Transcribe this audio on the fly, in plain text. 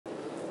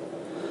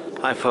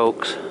Hi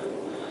folks,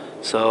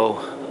 so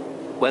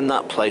when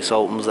that place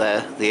opens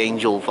there, the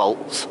Angel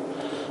Vaults,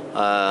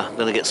 I'm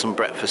going to get some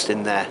breakfast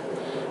in there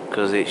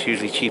because it's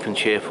usually cheap and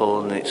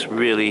cheerful and it's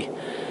really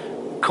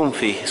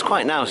comfy. It's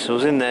quite nice. I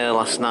was in there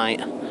last night,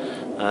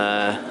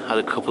 had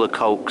a couple of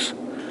cokes,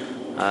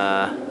 it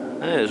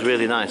was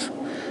really nice.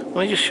 Let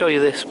me just show you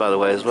this by the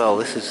way as well.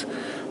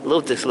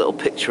 Love this little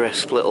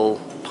picturesque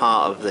little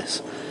part of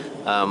this.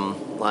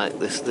 Like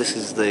this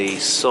is the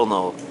sun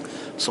or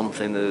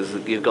something.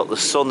 You've got the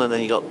sun and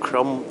then you've got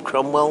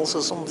Cromwell's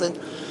or something.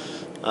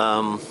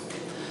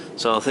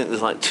 So I think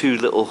there's like two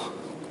little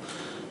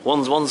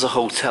one's a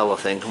hotel I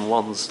think, and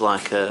one's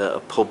like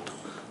a pub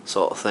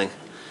sort of thing,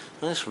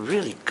 and it's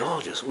really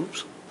gorgeous.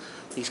 Oops,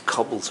 these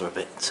cobbles are a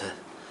bit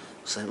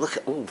so look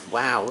at, oh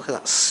wow, look at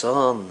that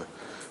sun.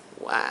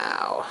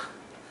 Wow,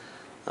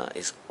 that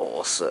is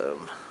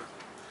awesome.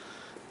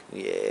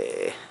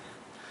 Yeah,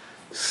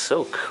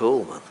 so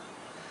cool, man.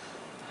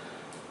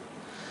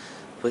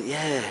 But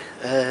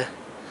yeah,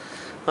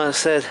 like I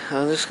said,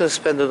 I'm just going to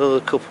spend another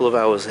couple of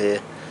hours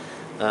here,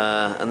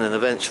 and then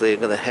eventually I'm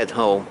going to head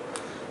home,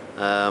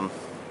 and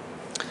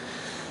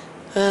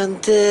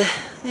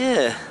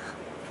yeah,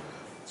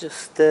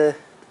 just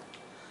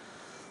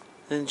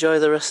enjoy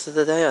the rest of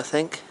the day, I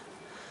think.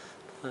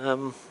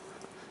 But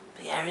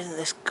yeah, isn't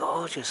this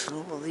gorgeous?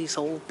 Look at these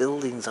old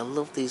buildings. I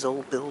love these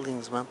old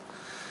buildings, man.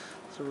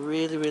 It's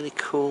really, really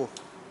cool.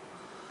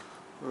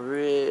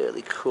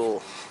 Really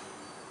cool.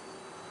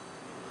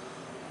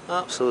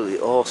 Absolutely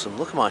awesome.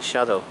 Look at my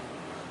shadow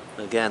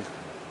again.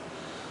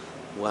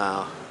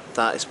 Wow,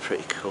 that is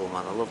pretty cool,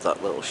 man. I love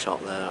that little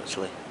shot there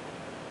actually.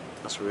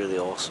 That's really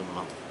awesome,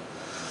 man.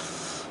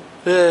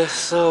 Yeah,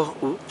 so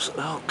oops,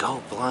 oh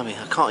god blimey,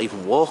 I can't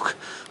even walk.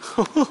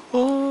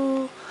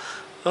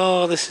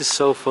 Oh, this is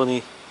so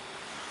funny.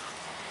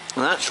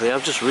 And actually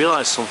I've just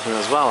realised something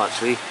as well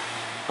actually,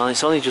 and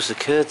it's only just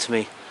occurred to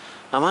me.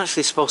 I'm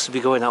actually supposed to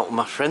be going out with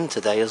my friend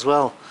today as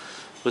well.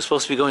 We're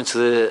supposed to be going to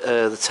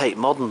the Tate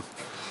Modern.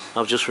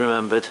 I've just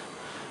remembered.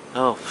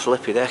 Oh,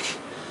 flippy heck.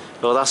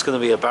 Well, that's going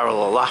to be a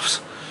barrel of laughs.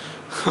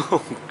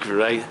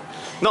 Great.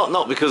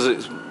 Not because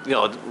it's, you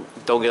know,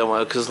 don't get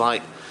on, because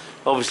like,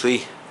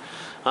 obviously,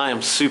 I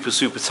am super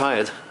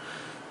tired.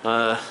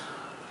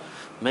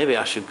 Maybe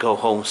I should go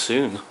home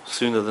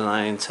sooner than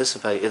I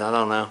anticipated. I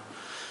don't know.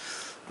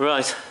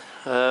 Right.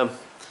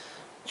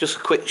 Just a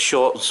quick,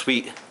 short and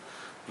sweet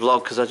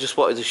vlog because I just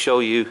wanted to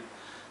show you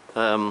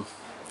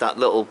that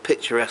little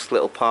picturesque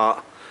little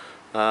part.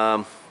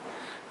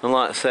 And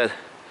like I said,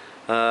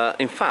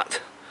 in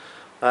fact,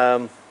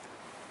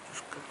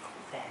 just go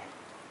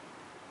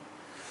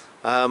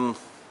there.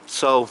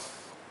 So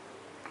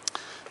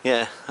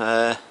yeah,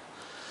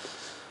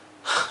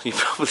 you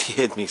probably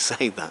heard me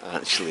say that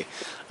actually.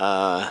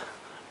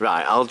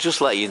 Right, I'll just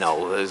let you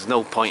know. There's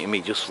no point in me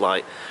just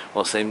like,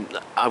 well, saying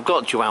I've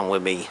got Joanne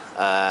with me,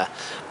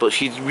 but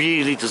she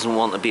really doesn't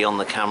want to be on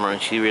the camera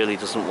and she really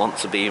doesn't want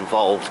to be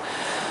involved.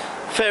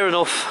 Fair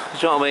enough,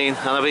 do you know what I mean?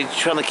 And I've been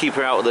trying to keep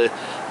her out of the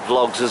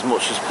vlogs as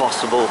much as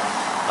possible.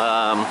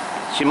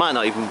 She might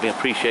not even be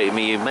appreciating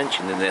me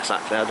mentioning this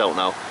actually, I don't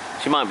know.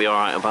 She might be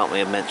alright about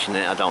me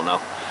mentioning it, I don't know.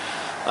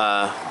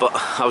 But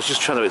I was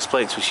just trying to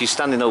explain to her, she's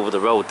standing over the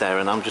road there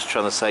and I'm just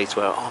trying to say to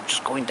her, oh, I'm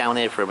just going down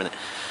here for a minute.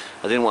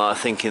 I didn't want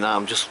her thinking that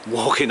I'm just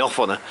walking off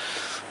on her.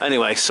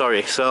 Anyway,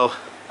 sorry. So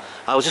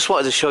I just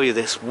wanted to show you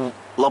this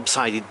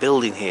lopsided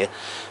building here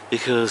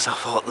because I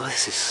thought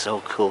this is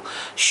so cool.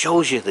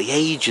 Shows you the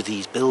age of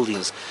these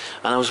buildings.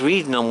 And I was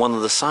reading on one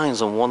of the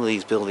signs on one of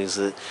these buildings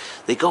that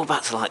they go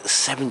back to like the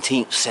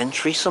 17th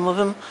century, some of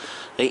them,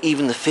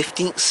 even the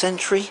 15th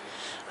century.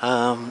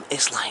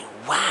 It's like,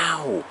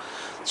 wow.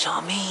 Do you know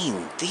what I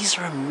mean? These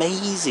are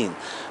amazing.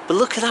 But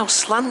look at how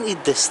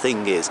slanted this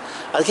thing is.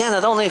 Again, I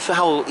don't know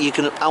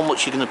how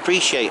much you can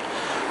appreciate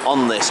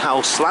on this,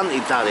 how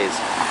slanted that is.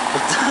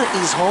 But that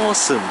is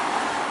awesome.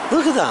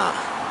 Look at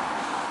that.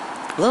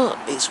 Look,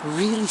 it's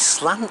really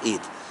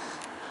slanted.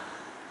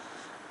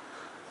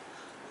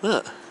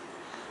 Look.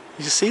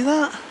 You see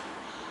that?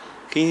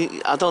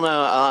 I don't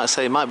know, like I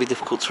say, it might be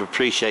difficult to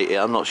appreciate it,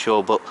 I'm not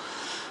sure, but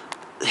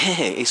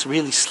yeah, it's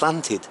really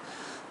slanted.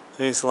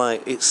 It's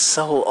like, it's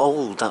so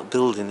old, that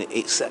building,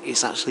 it's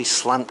actually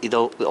slanted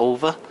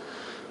over.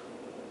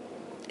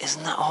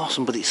 Isn't that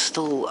awesome? But it's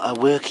still a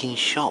working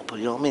shop,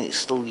 you know what I mean? It's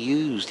still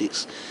used,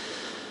 it's,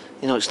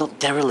 you know, it's not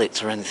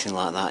derelict or anything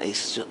like that.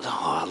 It's just,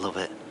 oh, I love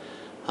it.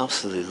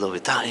 Absolutely love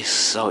it. That is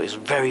so, it's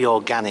very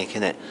organic,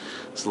 isn't it?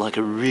 It's like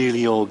a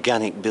really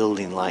organic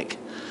building, like,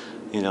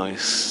 you know,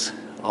 it's,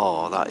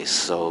 oh, that is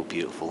so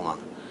beautiful, man.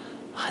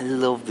 I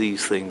love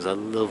these things, I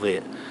love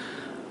it.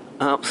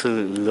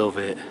 Absolutely love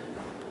it.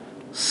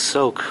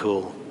 So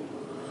cool.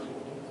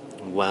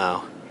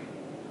 Wow.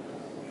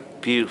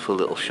 Beautiful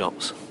little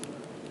shops.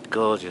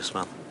 Gorgeous,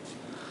 man.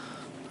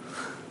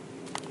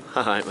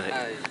 Alright, mate.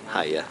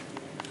 Hiya.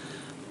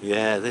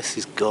 Yeah, this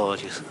is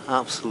gorgeous.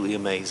 Absolutely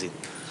amazing.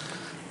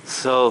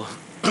 So,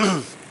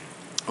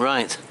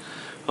 right.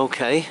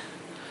 Okay.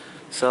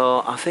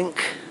 So, I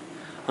think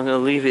I'm going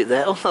to leave it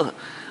there. Oh, look.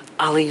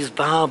 Ali's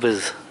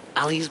Barbers.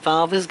 Ali's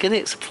Barbers, get it?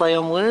 It's a play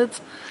on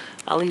words.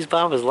 Ali's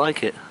Barbers,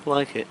 like it,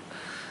 like it.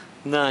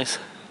 Nice.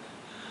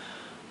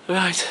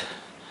 Right.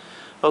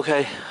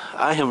 Okay,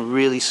 I am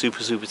really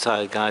super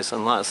tired, guys,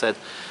 and like I said,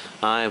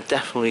 I am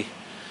definitely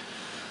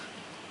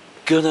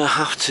gonna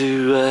have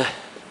to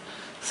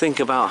think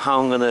about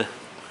how I'm gonna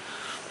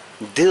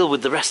deal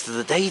with the rest of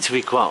the day, to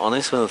be quite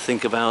honest, when I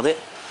think about it.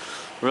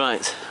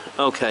 Right,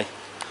 okay,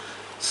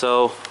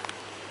 so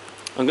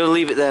I'm gonna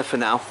leave it there for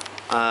now,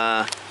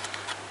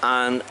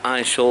 and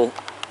I shall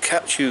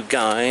catch you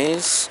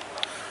guys.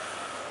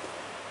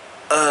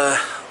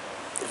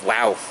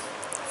 Wow,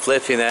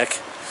 flipping heck.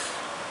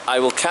 I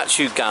will catch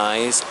you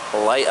guys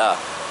later.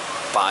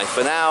 Bye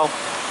for now.